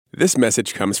This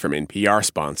message comes from NPR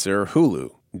sponsor Hulu.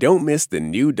 Don't miss the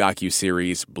new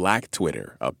docuseries Black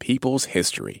Twitter, A People's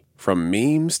History. From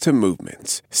memes to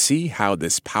movements, see how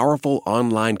this powerful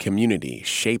online community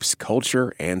shapes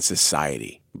culture and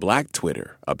society. Black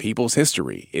Twitter, A People's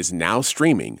History is now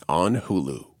streaming on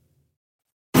Hulu.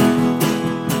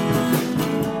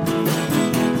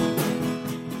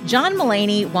 John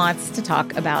Mulaney wants to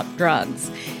talk about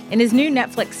drugs. In his new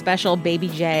Netflix special, Baby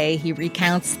J, he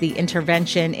recounts the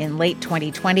intervention in late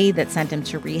 2020 that sent him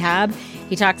to rehab.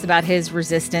 He talks about his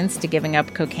resistance to giving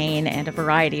up cocaine and a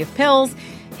variety of pills,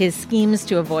 his schemes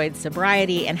to avoid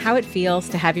sobriety, and how it feels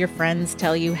to have your friends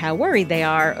tell you how worried they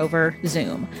are over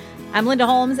Zoom. I'm Linda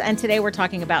Holmes, and today we're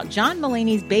talking about John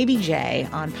Mulaney's Baby J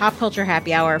on Pop Culture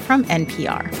Happy Hour from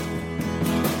NPR.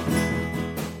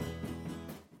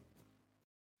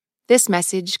 This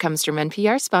message comes from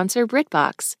NPR sponsor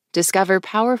BritBox. Discover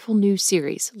powerful new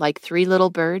series like Three Little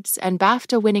Birds and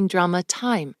BAFTA-winning drama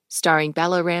Time, starring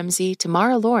Bella Ramsey,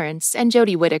 Tamara Lawrence, and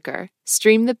Jodie Whittaker.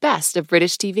 Stream the best of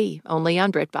British TV only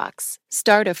on BritBox.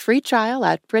 Start a free trial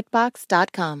at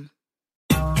BritBox.com.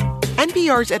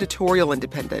 NPR's editorial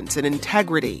independence and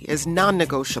integrity is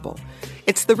non-negotiable.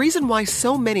 It's the reason why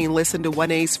so many listen to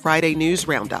 1A's Friday News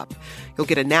Roundup. You'll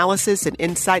get analysis and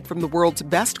insight from the world's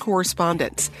best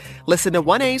correspondents. Listen to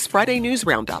 1A's Friday News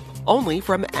Roundup, only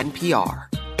from NPR.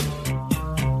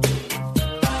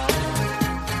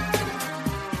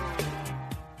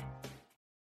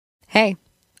 Hey,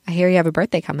 I hear you have a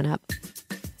birthday coming up.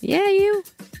 Yeah, you.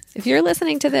 If you're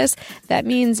listening to this, that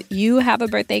means you have a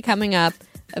birthday coming up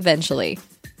eventually.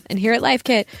 And here at Life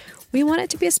Kit, we want it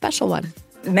to be a special one.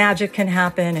 Magic can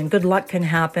happen and good luck can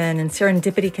happen and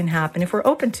serendipity can happen if we're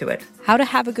open to it. How to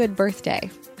have a good birthday,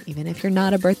 even if you're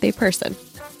not a birthday person.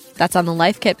 That's on the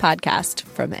Life Kit podcast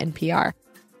from NPR.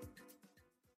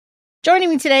 Joining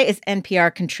me today is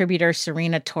NPR contributor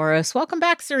Serena Toros. Welcome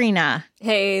back, Serena.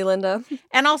 Hey, Linda.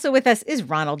 And also with us is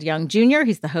Ronald Young Jr.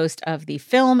 He's the host of the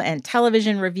film and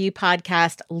television review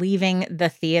podcast, Leaving the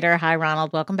Theater. Hi,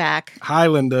 Ronald. Welcome back. Hi,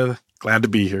 Linda. Glad to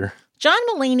be here. John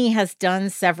Mulaney has done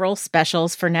several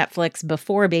specials for Netflix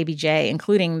before Baby J,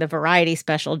 including the variety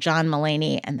special John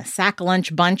Mulaney and the Sack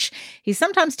Lunch Bunch. He's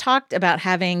sometimes talked about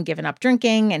having given up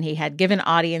drinking, and he had given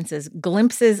audiences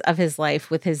glimpses of his life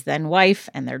with his then wife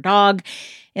and their dog.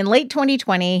 In late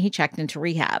 2020, he checked into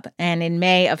rehab, and in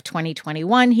May of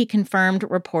 2021, he confirmed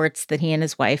reports that he and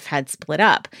his wife had split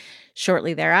up.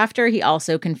 Shortly thereafter, he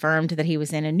also confirmed that he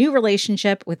was in a new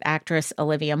relationship with actress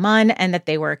Olivia Munn and that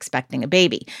they were expecting a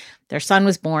baby. Their son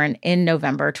was born in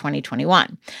November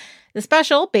 2021. The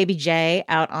special, Baby J,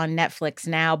 out on Netflix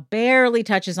now, barely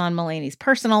touches on Mulaney's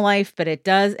personal life, but it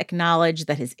does acknowledge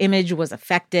that his image was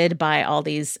affected by all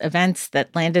these events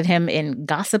that landed him in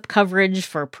gossip coverage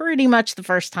for pretty much the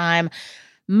first time.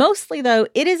 Mostly, though,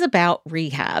 it is about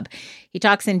rehab. He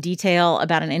talks in detail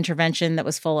about an intervention that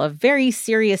was full of very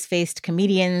serious-faced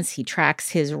comedians. He tracks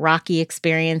his rocky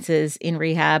experiences in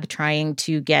rehab, trying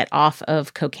to get off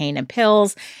of cocaine and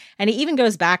pills. And he even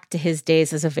goes back to his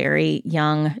days as a very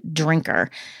young drinker.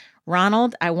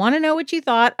 Ronald, I want to know what you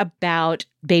thought about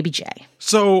Baby J.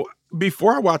 So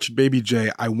before I watched Baby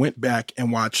J, I went back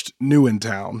and watched New in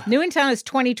Town. New in Town is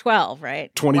 2012,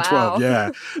 right? 2012, Wow.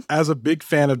 yeah. As a big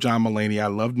fan of John Mulaney, I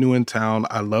love New in Town.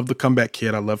 I love The Comeback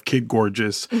Kid. I love Kid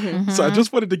Gorgeous. Mm-hmm. So I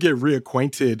just wanted to get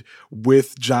reacquainted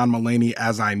with John Mulaney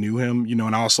as I knew him,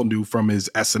 and I also knew from his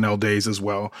SNL days as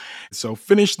well. So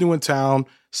finished New in Town.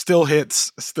 Still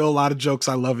hits, still a lot of jokes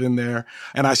I love in there.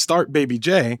 And I start Baby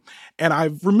J, and I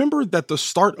remember that the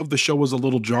start of the show was a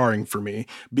little jarring for me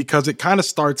because it kind of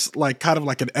starts like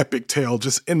an epic tale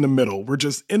just in the middle. We're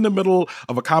just in the middle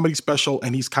of a comedy special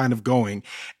and he's kind of going.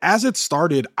 As it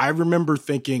started, I remember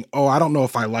thinking, oh, I don't know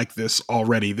if I like this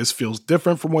already. This feels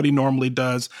different from what he normally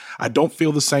does. I don't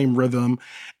feel the same rhythm.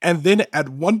 And then at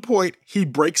one point, he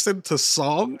breaks into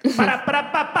song.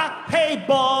 Hey,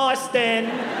 Boston,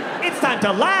 it's time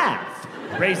to laugh.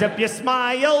 Raise up your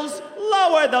smiles,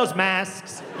 lower those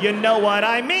masks. You know what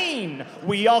I mean.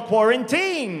 We all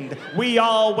quarantined. We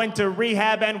all went to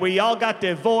rehab and we all got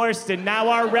divorced, and now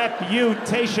our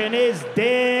reputation is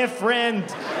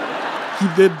different. He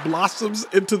then blossoms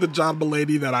into the John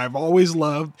Mulaney that I've always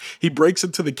loved. He breaks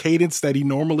into the cadence that he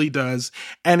normally does,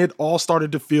 and it all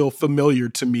started to feel familiar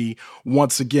to me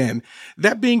once again.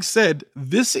 That being said,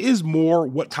 this is more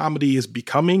what comedy is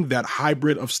becoming, that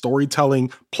hybrid of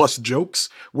storytelling plus jokes,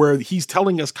 where he's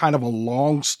telling us kind of a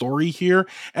long story here.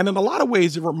 And in a lot of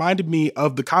ways, it reminded me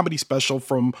of the comedy special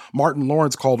from Martin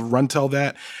Lawrence called Run Tell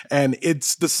That. And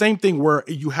it's the same thing where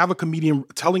you have a comedian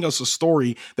telling us a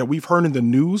story that we've heard in the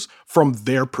news from from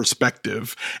their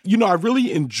perspective. I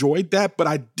really enjoyed that, but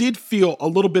I did feel a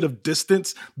little bit of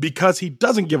distance because he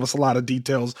doesn't give us a lot of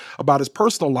details about his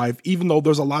personal life, even though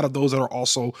there's a lot of those that are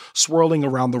also swirling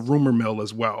around the rumor mill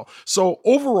as well. So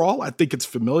overall, I think it's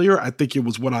familiar. I think it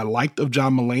was what I liked of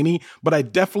John Mulaney, but I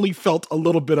definitely felt a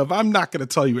little bit of, I'm not going to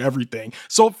tell you everything.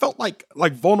 So it felt like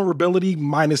vulnerability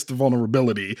minus the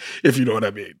vulnerability, if you know what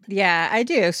I mean. Yeah, I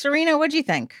do. Serena, what'd you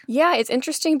think? Yeah, it's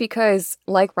interesting because,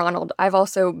 like Ronald, I've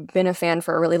also been a fan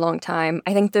for a really long time.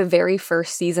 I think the very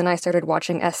first season I started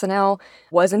watching SNL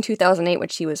was in 2008,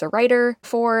 which he was a writer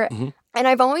for. Mm-hmm. And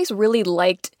I've always really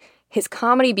liked his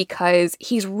comedy because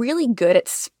he's really good at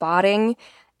spotting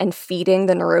and feeding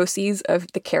the neuroses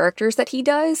of the characters that he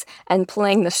does and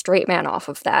playing the straight man off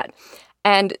of that.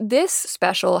 And this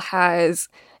special has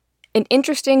an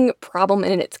interesting problem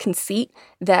in its conceit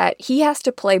that he has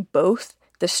to play both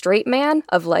the straight man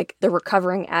of the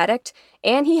recovering addict,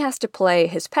 and he has to play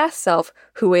his past self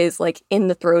who is in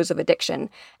the throes of addiction.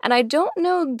 And I don't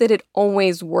know that it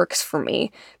always works for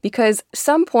me because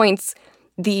some points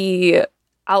the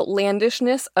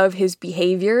outlandishness of his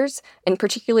behaviors, and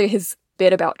particularly his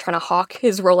bit about trying to hawk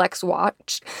his Rolex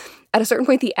watch, at a certain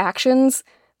point the actions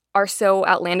are so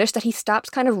outlandish that he stops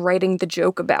kind of writing the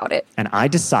joke about it. And I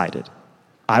decided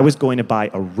I was going to buy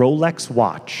a Rolex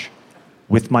watch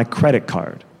with my credit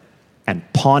card and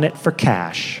pawn it for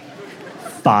cash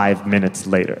 5 minutes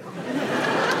later.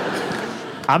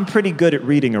 I'm pretty good at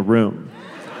reading a room.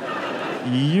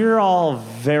 You're all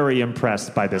very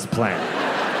impressed by this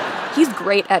plan. He's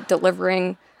great at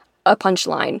delivering a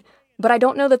punchline, but I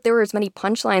don't know that there were as many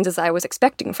punchlines as I was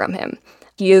expecting from him.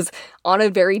 He is on a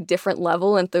very different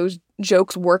level, and those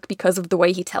jokes work because of the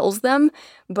way he tells them.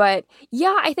 But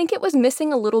yeah, I think it was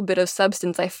missing a little bit of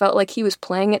substance. I felt like he was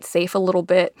playing it safe a little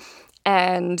bit.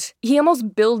 And he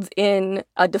almost builds in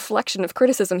a deflection of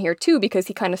criticism here, too, because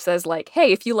he kind of says,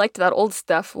 hey, if you liked that old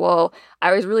stuff, well,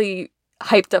 I was really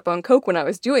hyped up on coke when I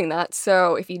was doing that.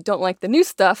 So if you don't like the new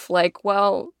stuff,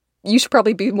 well, you should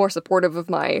probably be more supportive of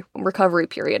my recovery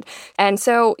period. And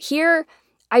so here,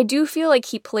 I do feel like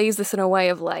he plays this in a way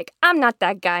of I'm not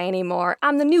that guy anymore.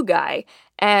 I'm the new guy.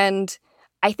 And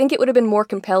I think it would have been more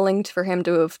compelling for him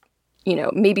to have,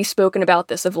 maybe spoken about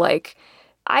this of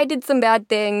I did some bad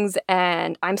things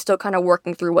and I'm still kind of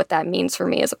working through what that means for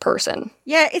me as a person.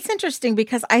 Yeah, it's interesting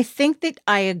because I think that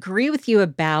I agree with you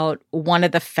about one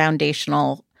of the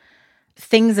foundational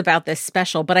things about this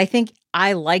special, but I think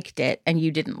I liked it and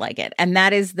you didn't like it. And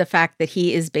that is the fact that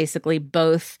he is basically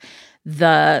both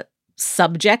the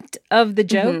subject of the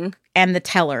joke and the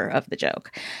teller of the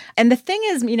joke. And the thing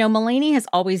is, Mulaney has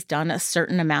always done a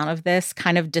certain amount of this,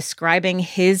 kind of describing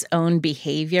his own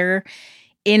behavior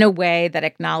in a way that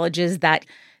acknowledges that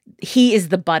he is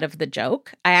the butt of the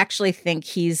joke. I actually think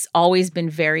he's always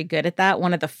been very good at that.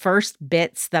 One of the first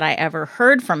bits that I ever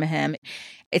heard from him,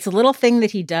 it's a little thing that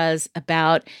he does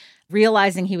about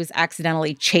realizing he was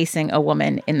accidentally chasing a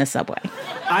woman in the subway.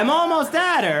 I'm almost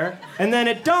at her, and then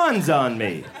it dawns on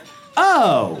me.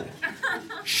 Oh,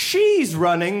 she's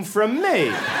running from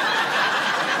me.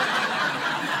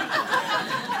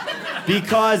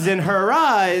 Because in her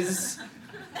eyes,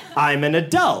 I'm an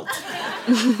adult.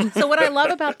 So what I love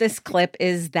about this clip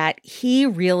is that he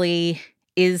really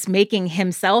is making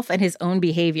himself and his own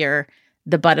behavior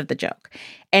the butt of the joke.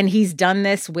 And he's done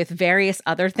this with various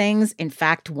other things. In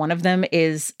fact, one of them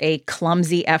is a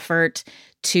clumsy effort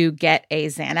to get a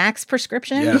Xanax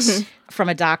prescription from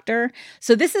a doctor.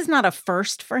 So this is not a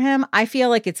first for him. I feel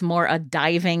like it's more a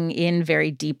diving in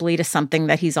very deeply to something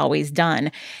that he's always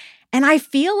done. And I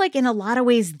feel like in a lot of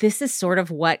ways, this is sort of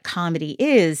what comedy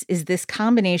is this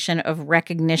combination of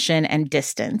recognition and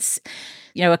distance.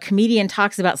 A comedian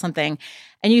talks about something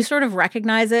and you sort of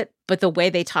recognize it, but the way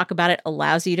they talk about it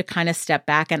allows you to kind of step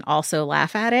back and also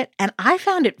laugh at it. And I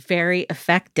found it very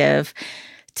effective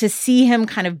to see him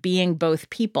kind of being both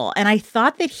people. And I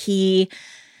thought that he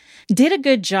did a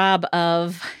good job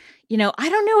of, I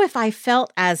don't know if I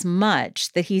felt as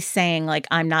much that he's saying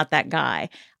I'm not that guy.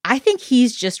 I think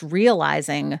he's just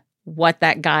realizing what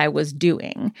that guy was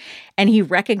doing. And he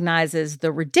recognizes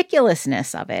the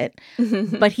ridiculousness of it.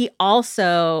 But he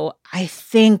also, I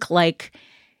think,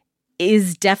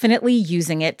 is definitely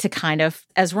using it to kind of,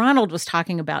 as Ronald was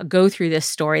talking about, go through this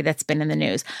story that's been in the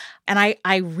news. And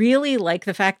I really like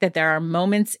the fact that there are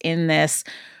moments in this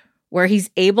where he's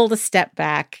able to step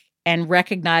back and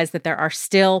recognize that there are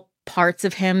still parts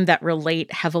of him that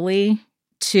relate heavily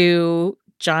to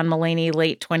John Mulaney,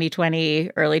 late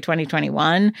 2020, early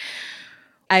 2021.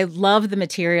 I love the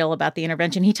material about the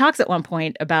intervention. He talks at one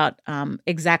point about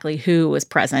exactly who was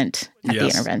present at the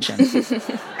intervention.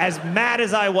 As mad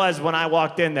as I was when I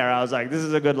walked in there, I was like, this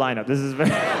is a good lineup. This is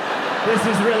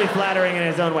really flattering in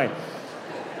its own way.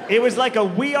 It was like a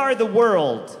We Are the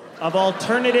World of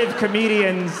alternative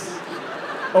comedians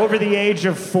over the age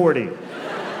of 40.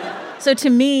 So to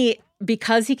me,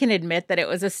 because he can admit that it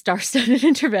was a star-studded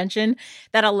intervention,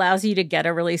 that allows you to get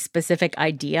a really specific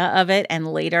idea of it.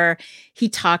 And later, he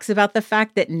talks about the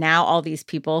fact that now all these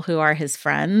people who are his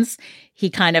friends, he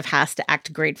kind of has to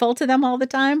act grateful to them all the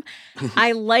time.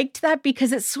 I liked that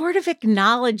because it sort of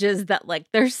acknowledges that, like,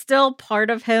 there's still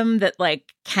part of him that,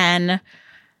 like, can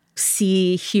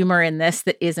see humor in this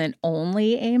that isn't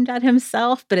only aimed at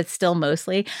himself, but it's still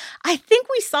mostly. I think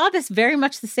we saw this very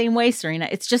much the same way, Serena.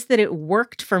 It's just that it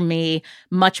worked for me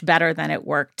much better than it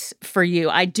worked for you.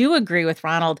 I do agree with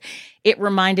Ronald. It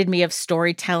reminded me of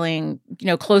storytelling,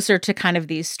 closer to kind of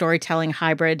these storytelling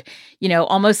hybrid,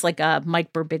 almost like a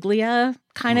Mike Birbiglia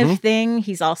kind of thing.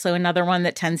 He's also another one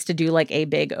that tends to do like a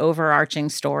big overarching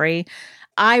story.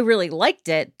 I really liked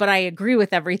it, but I agree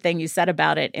with everything you said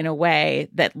about it in a way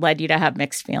that led you to have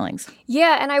mixed feelings.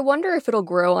 Yeah, and I wonder if it'll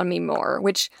grow on me more,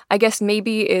 which I guess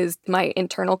maybe is my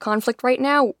internal conflict right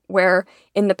now, where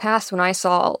in the past when I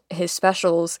saw his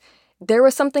specials, there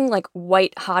was something like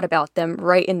white hot about them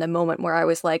right in the moment where I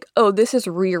was like, oh, this is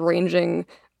rearranging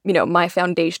my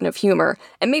foundation of humor.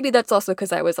 And maybe that's also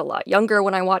because I was a lot younger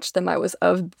when I watched them. I was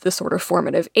of the sort of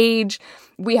formative age.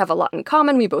 We have a lot in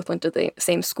common. We both went to the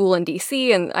same school in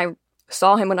DC, and I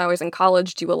saw him when I was in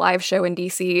college do a live show in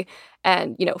DC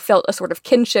and, felt a sort of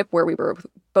kinship where we were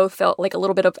both felt like a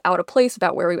little bit of out of place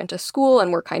about where we went to school,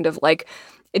 and we're kind of like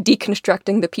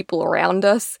deconstructing the people around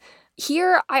us.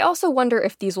 Here, I also wonder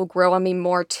if these will grow on me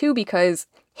more too, because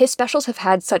his specials have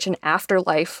had such an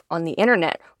afterlife on the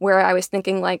internet where I was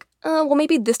thinking like, well,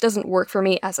 maybe this doesn't work for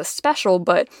me as a special,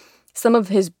 but some of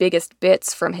his biggest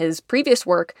bits from his previous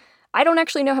work, I don't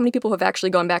actually know how many people have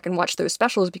actually gone back and watched those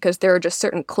specials because there are just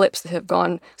certain clips that have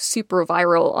gone super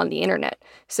viral on the internet.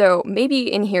 So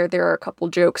maybe in here there are a couple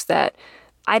jokes that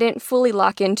I didn't fully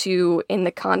lock into in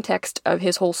the context of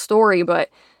his whole story, but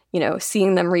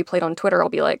seeing them replayed on Twitter, I'll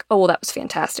be like, oh, well, that was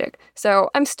fantastic. So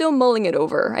I'm still mulling it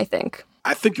over, I think.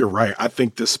 I think you're right. I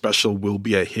think this special will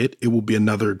be a hit. It will be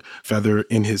another feather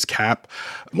in his cap.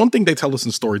 One thing they tell us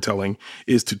in storytelling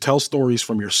is to tell stories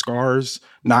from your scars,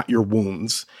 not your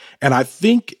wounds. And I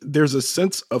think there's a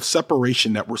sense of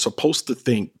separation that we're supposed to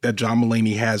think that John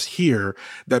Mulaney has here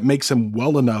that makes him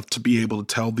well enough to be able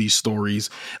to tell these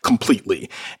stories completely.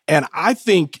 And I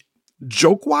think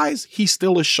joke-wise, he's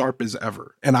still as sharp as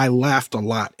ever. And I laughed a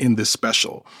lot in this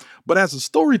special. But as a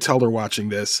storyteller watching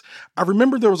this, I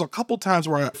remember there was a couple times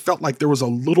where I felt like there was a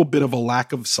little bit of a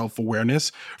lack of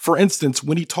self-awareness. For instance,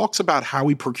 when he talks about how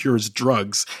he procures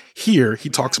drugs, here he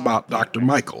talks about Dr.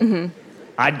 Michael. Mm-hmm.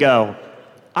 I'd go,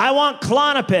 I want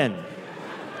Klonopin.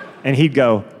 And he'd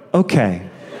go, okay.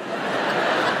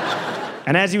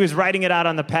 And as he was writing it out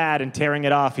on the pad and tearing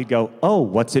it off, he'd go, oh,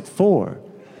 what's it for?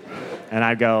 And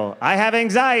I'd go, I have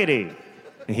anxiety.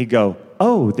 And he'd go,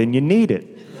 oh, then you need it.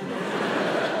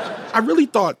 I really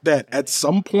thought that at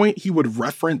some point he would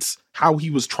reference how he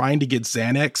was trying to get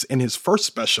Xanax in his first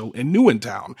special in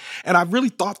Newentown. And I really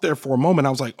thought there for a moment, I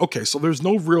was like, okay, so there's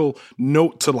no real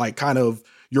note to like kind of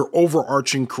your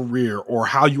overarching career or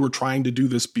how you were trying to do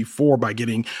this before by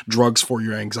getting drugs for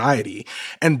your anxiety.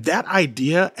 And that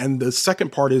idea, and the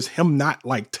second part is him not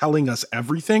like telling us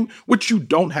everything, which you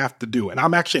don't have to do. And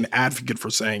I'm actually an advocate for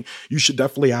saying you should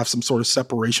definitely have some sort of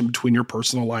separation between your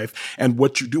personal life and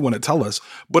what you do want to tell us.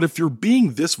 But if you're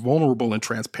being this vulnerable and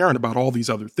transparent about all these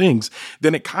other things,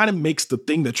 then it kind of makes the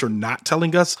thing that you're not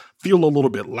telling us feel a little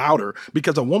bit louder.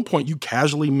 Because at one point you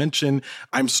casually mention,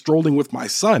 I'm strolling with my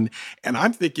son. And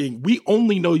I'm thinking, we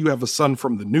only know you have a son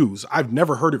from the news. I've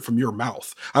never heard it from your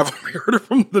mouth. I've only heard it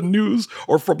from the news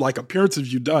or from like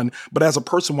appearances you've done. But as a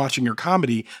person watching your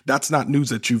comedy, that's not news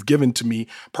that you've given to me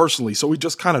personally. So he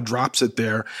just kind of drops it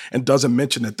there and doesn't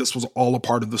mention that this was all a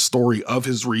part of the story of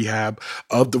his rehab,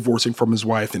 of divorcing from his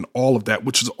wife and all of that,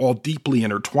 which is all deeply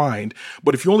intertwined.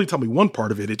 But if you only tell me one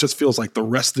part of it, it just feels like the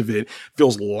rest of it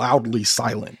feels loudly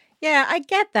silent. Yeah, I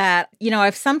get that.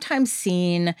 I've sometimes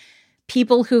seen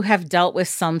people who have dealt with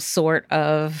some sort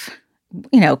of,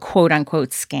 quote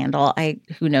unquote scandal.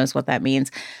 Who knows what that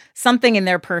means? Something in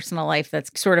their personal life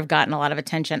that's sort of gotten a lot of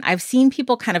attention. I've seen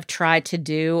people kind of try to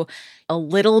do a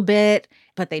little bit,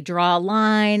 but they draw a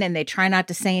line and they try not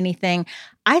to say anything.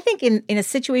 I think in a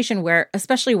situation where,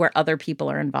 especially where other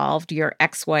people are involved, your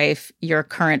ex-wife, your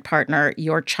current partner,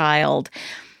 your child,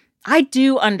 I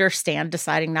do understand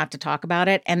deciding not to talk about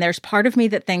it. And there's part of me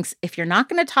that thinks if you're not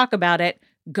going to talk about it,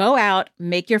 go out,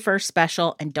 make your first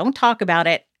special, and don't talk about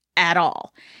it at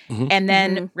all. And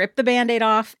then rip the Band-Aid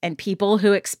off. And people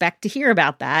who expect to hear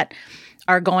about that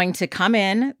are going to come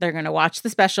in, they're going to watch the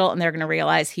special, and they're going to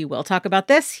realize he will talk about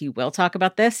this, he will talk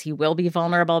about this, he will be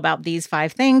vulnerable about these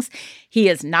 5 things. He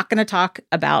is not going to talk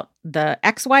about the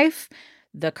ex-wife,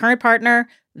 the current partner,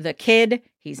 the kid.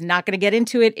 He's not going to get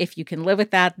into it. If you can live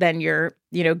with that, then you're,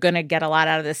 going to get a lot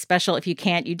out of this special. If you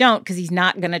can't, you don't, because he's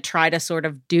not going to try to sort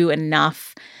of do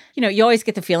enough. You always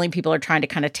get the feeling people are trying to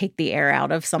kind of take the air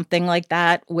out of something like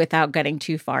that without getting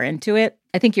too far into it.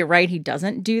 I think you're right. He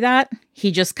doesn't do that.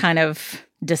 He just kind of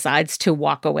decides to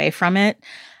walk away from it.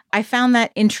 I found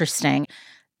that interesting.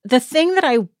 The thing that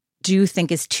I do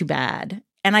think is too bad,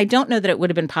 and I don't know that it would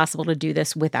have been possible to do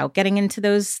this without getting into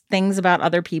those things about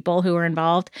other people who are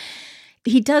involved.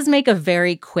 He does make a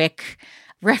very quick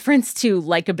reference to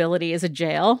likability as a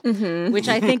jail, which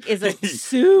I think is a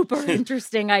super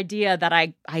interesting idea that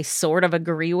I sort of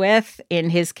agree with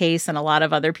in his case and a lot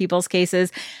of other people's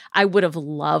cases. I would have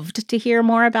loved to hear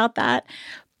more about that,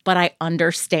 but I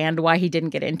understand why he didn't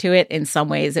get into it. In some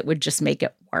ways, it would just make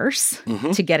it worse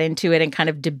to get into it and kind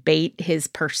of debate his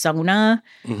persona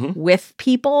with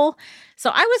people.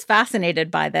 So I was fascinated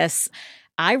by this.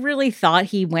 I really thought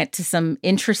he went to some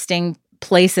interesting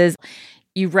places.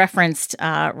 You referenced,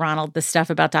 Ronald, the stuff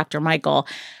about Dr. Michael.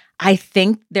 I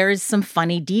think there's some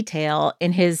funny detail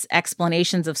in his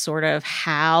explanations of sort of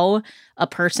how a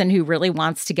person who really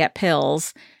wants to get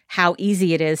pills, how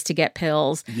easy it is to get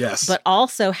pills. Yes. But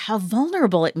also how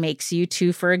vulnerable it makes you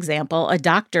to, for example, a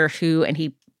doctor who, and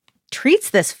he treats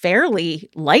this fairly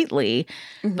lightly,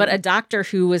 but a doctor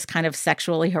who was kind of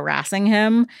sexually harassing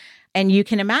him. And you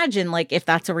can imagine, like, if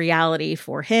that's a reality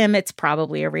for him, it's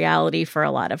probably a reality for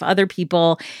a lot of other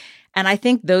people. And I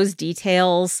think those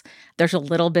details, there's a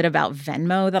little bit about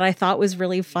Venmo that I thought was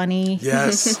really funny.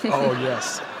 Yes. Oh,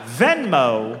 yes.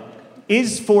 Venmo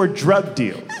is for drug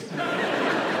deals.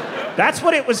 That's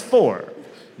what it was for.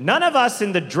 None of us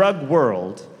in the drug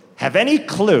world have any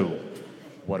clue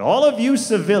what all of you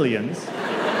civilians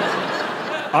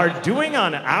are doing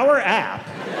on our app.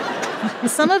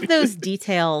 Some of those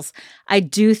details I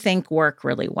do think work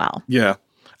really well. Yeah.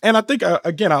 And I think,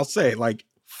 again, I'll say, like,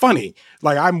 funny.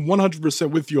 Like, I'm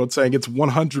 100% with you on saying it's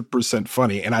 100%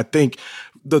 funny. And I think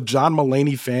the John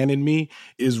Mulaney fan in me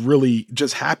is really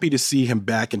just happy to see him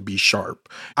back and be sharp.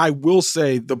 I will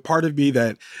say the part of me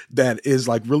that is,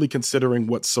 like, really considering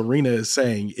what Serena is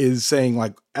saying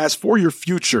like, as for your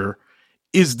future,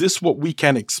 is this what we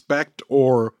can expect,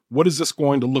 or what is this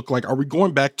going to look like? Are we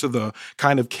going back to the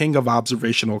kind of king of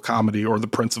observational comedy, or the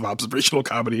prince of observational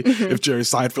comedy, if Jerry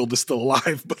Seinfeld is still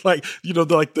alive? But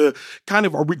the kind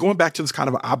of, are we going back to this kind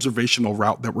of observational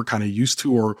route that we're kind of used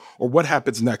to, or what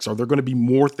happens next? Are there going to be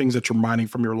more things that you're mining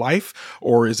from your life,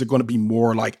 or is it going to be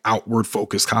more like outward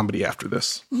focused comedy after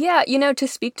this? Yeah, to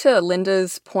speak to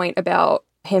Linda's point about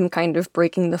him kind of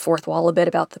breaking the fourth wall a bit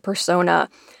about the persona,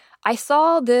 I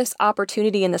saw this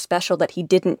opportunity in the special that he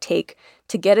didn't take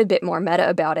to get a bit more meta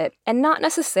about it and not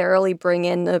necessarily bring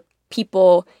in the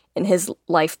people in his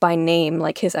life by name,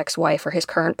 like his ex-wife or his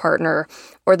current partner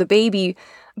or the baby.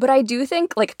 But I do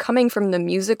think, like, coming from the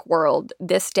music world,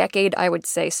 this decade, I would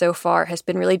say so far, has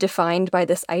been really defined by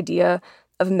this idea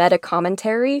of meta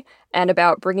commentary and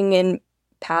about bringing in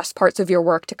past parts of your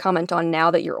work to comment on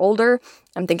now that you're older.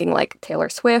 I'm thinking like Taylor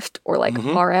Swift or like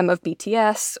RM of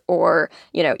BTS or,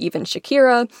 even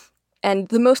Shakira. And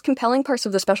the most compelling parts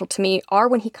of the special to me are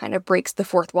when he kind of breaks the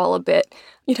fourth wall a bit.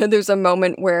 There's a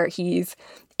moment where he's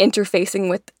interfacing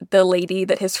with the lady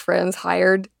that his friends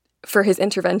hired for his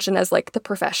intervention as like the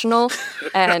professional.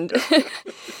 And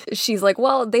she's like,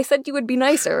 well, they said you would be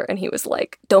nicer. And he was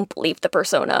like, don't believe the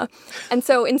persona. And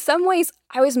so in some ways,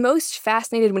 I was most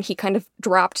fascinated when he kind of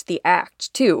dropped the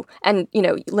act too. And,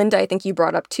 Linda, I think you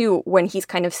brought up too, when he's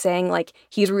kind of saying like,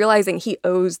 he's realizing he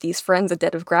owes these friends a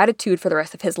debt of gratitude for the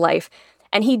rest of his life.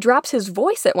 And he drops his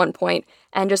voice at one point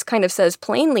and just kind of says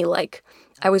plainly, like,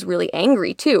 I was really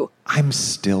angry too. I'm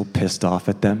still pissed off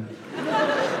at them.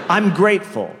 I'm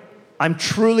grateful. I'm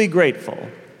truly grateful.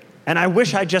 And I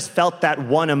wish I just felt that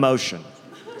one emotion.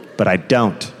 But I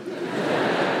don't.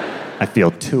 I feel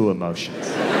 2 emotions.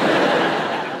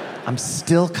 I'm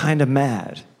still kind of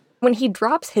mad. When he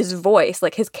drops his voice,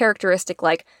 like his characteristic,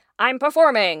 like, I'm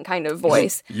performing kind of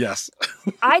voice. Yes.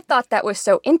 I thought that was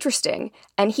so interesting.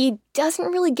 And he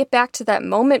doesn't really get back to that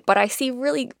moment, but I see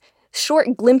really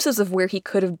short glimpses of where he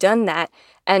could have done that.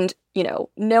 And,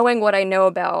 knowing what I know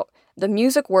about the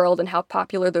music world and how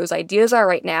popular those ideas are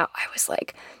right now, I was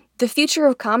like, the future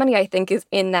of comedy, I think, is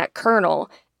in that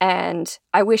kernel. And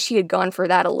I wish he had gone for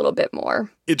that a little bit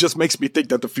more. It just makes me think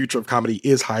that the future of comedy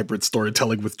is hybrid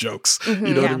storytelling with jokes.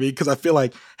 You know what I mean? Because I feel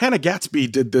like Hannah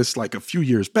Gatsby did this like a few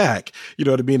years back, you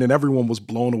know what I mean? And everyone was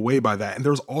blown away by that. And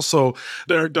there's also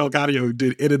Derek Delgado who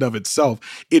did In and of Itself.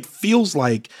 It feels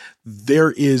like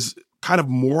there is kind of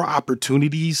more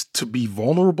opportunities to be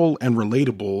vulnerable and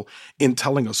relatable in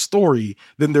telling a story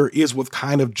than there is with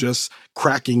kind of just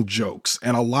cracking jokes.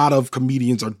 And a lot of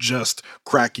comedians are just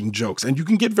cracking jokes. And you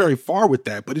can get very far with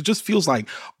that, but it just feels like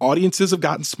audiences have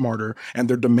gotten smarter and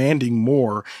they're demanding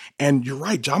more. And you're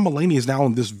right, John Mulaney is now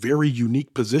in this very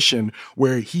unique position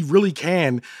where he really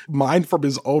can mine from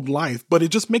his own life. But it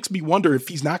just makes me wonder if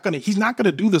he's not gonna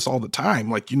do this all the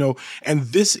time. Like, you know, and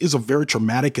this is a very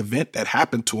traumatic event that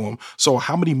happened to him. So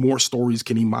how many more stories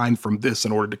can he mine from this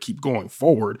in order to keep going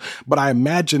forward? But I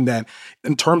imagine that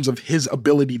in terms of his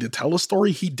ability to tell a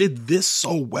story, he did this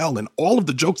so well. And all of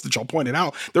the jokes that y'all pointed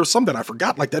out, there were some that I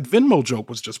forgot, like that Venmo joke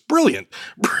was just brilliant.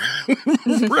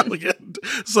 Brilliant.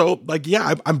 So like,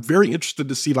 yeah, I'm very interested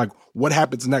to see like what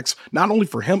happens next, not only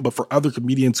for him, but for other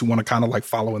comedians who want to kind of like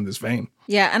follow in this vein.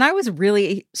 Yeah, and I was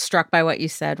really struck by what you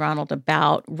said, Ronald,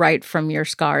 about write from your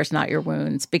scars, not your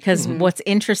wounds, because what's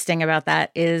interesting about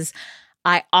that is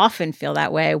I often feel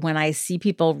that way when I see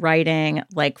people writing,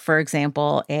 like, for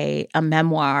example, a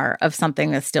memoir of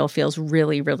something that still feels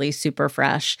really, really super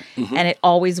fresh. And it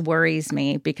always worries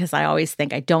me because I always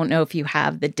think, I don't know if you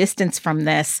have the distance from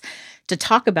this to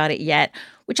talk about it yet,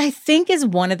 which I think is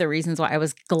one of the reasons why I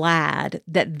was glad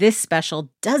that this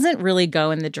special doesn't really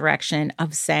go in the direction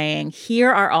of saying, here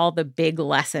are all the big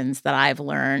lessons that I've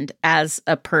learned as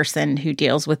a person who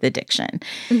deals with addiction.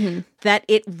 That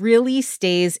it really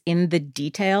stays in the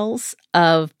details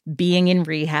of being in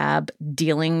rehab,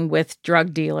 dealing with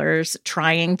drug dealers,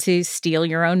 trying to steal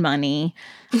your own money.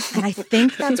 And I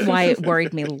think that's why it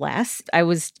worried me less. I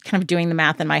was kind of doing the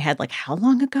math in my head, like, how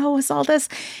long ago was all this?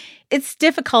 It's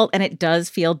difficult, and it does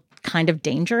feel kind of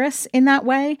dangerous in that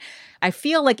way. I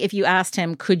feel like if you asked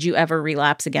him, could you ever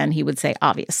relapse again, he would say,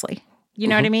 obviously. You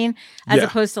know what I mean? As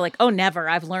opposed to like, oh, never.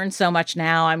 I've learned so much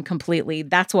now. I'm completely,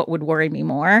 that's what would worry me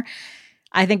more.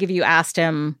 I think if you asked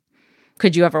him,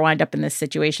 could you ever wind up in this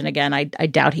situation again, I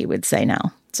doubt he would say no.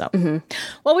 So,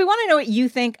 well, we want to know what you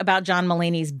think about John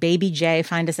Mulaney's Baby J.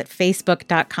 Find us at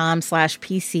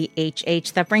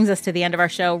facebook.com/PCHH. That brings us to the end of our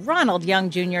show. Ronald Young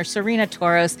Jr., Serena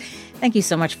Toros, thank you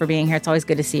so much for being here. It's always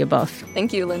good to see you both.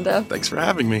 Thank you, Linda. Thanks for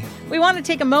having me. We want to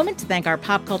take a moment to thank our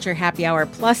Pop Culture Happy Hour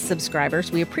Plus subscribers.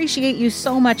 We appreciate you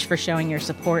so much for showing your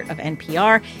support of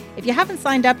NPR. If you haven't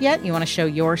signed up yet, you want to show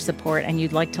your support, and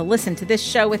you'd like to listen to this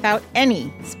show without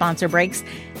any sponsor breaks,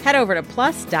 head over to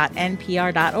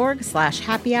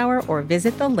plus.npr.org/happy hour or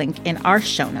visit the link in our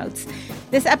show notes.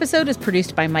 This episode is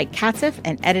produced by Mike Katzeff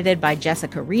and edited by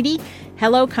Jessica Reedy.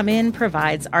 Hello Come In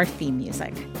provides our theme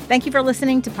music. Thank you for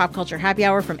listening to Pop Culture Happy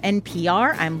Hour from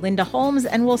NPR. I'm Linda Holmes,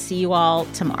 and we'll see you all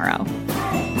tomorrow.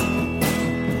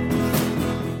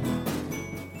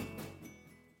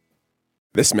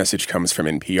 This message comes from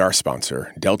NPR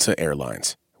sponsor Delta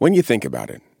Airlines. When you think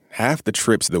about it, half the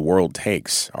trips the world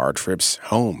takes are trips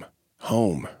home.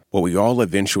 Home. What we all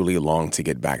eventually long to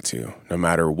get back to, no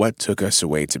matter what took us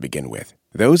away to begin with.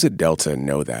 Those at Delta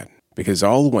know that, because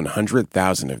all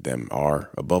 100,000 of them are,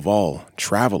 above all,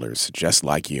 travelers just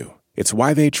like you. It's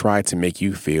why they try to make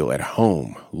you feel at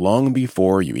home long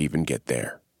before you even get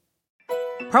there.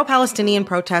 Pro-Palestinian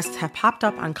protests have popped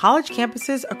up on college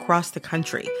campuses across the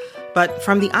country. But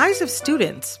from the eyes of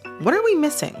students, what are we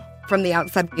missing? From the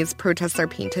outside, these protests are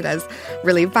painted as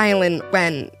really violent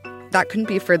when that couldn't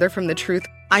be further from the truth.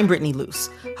 I'm Brittany Luce,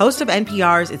 host of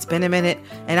NPR's It's Been a Minute,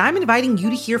 and I'm inviting you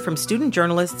to hear from student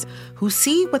journalists who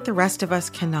see what the rest of us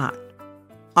cannot.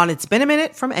 On It's Been a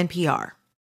Minute from NPR.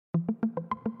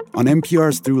 On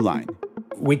NPR's Throughline.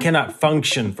 We cannot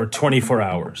function for 24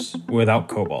 hours without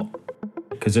cobalt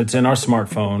because it's in our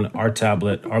smartphone, our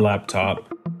tablet, our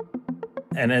laptop.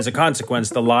 And as a consequence,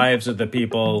 the lives of the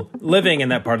people living in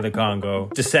that part of the Congo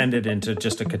descended into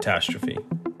just a catastrophe.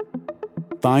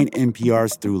 Find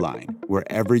NPR's Throughline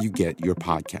wherever you get your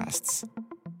podcasts.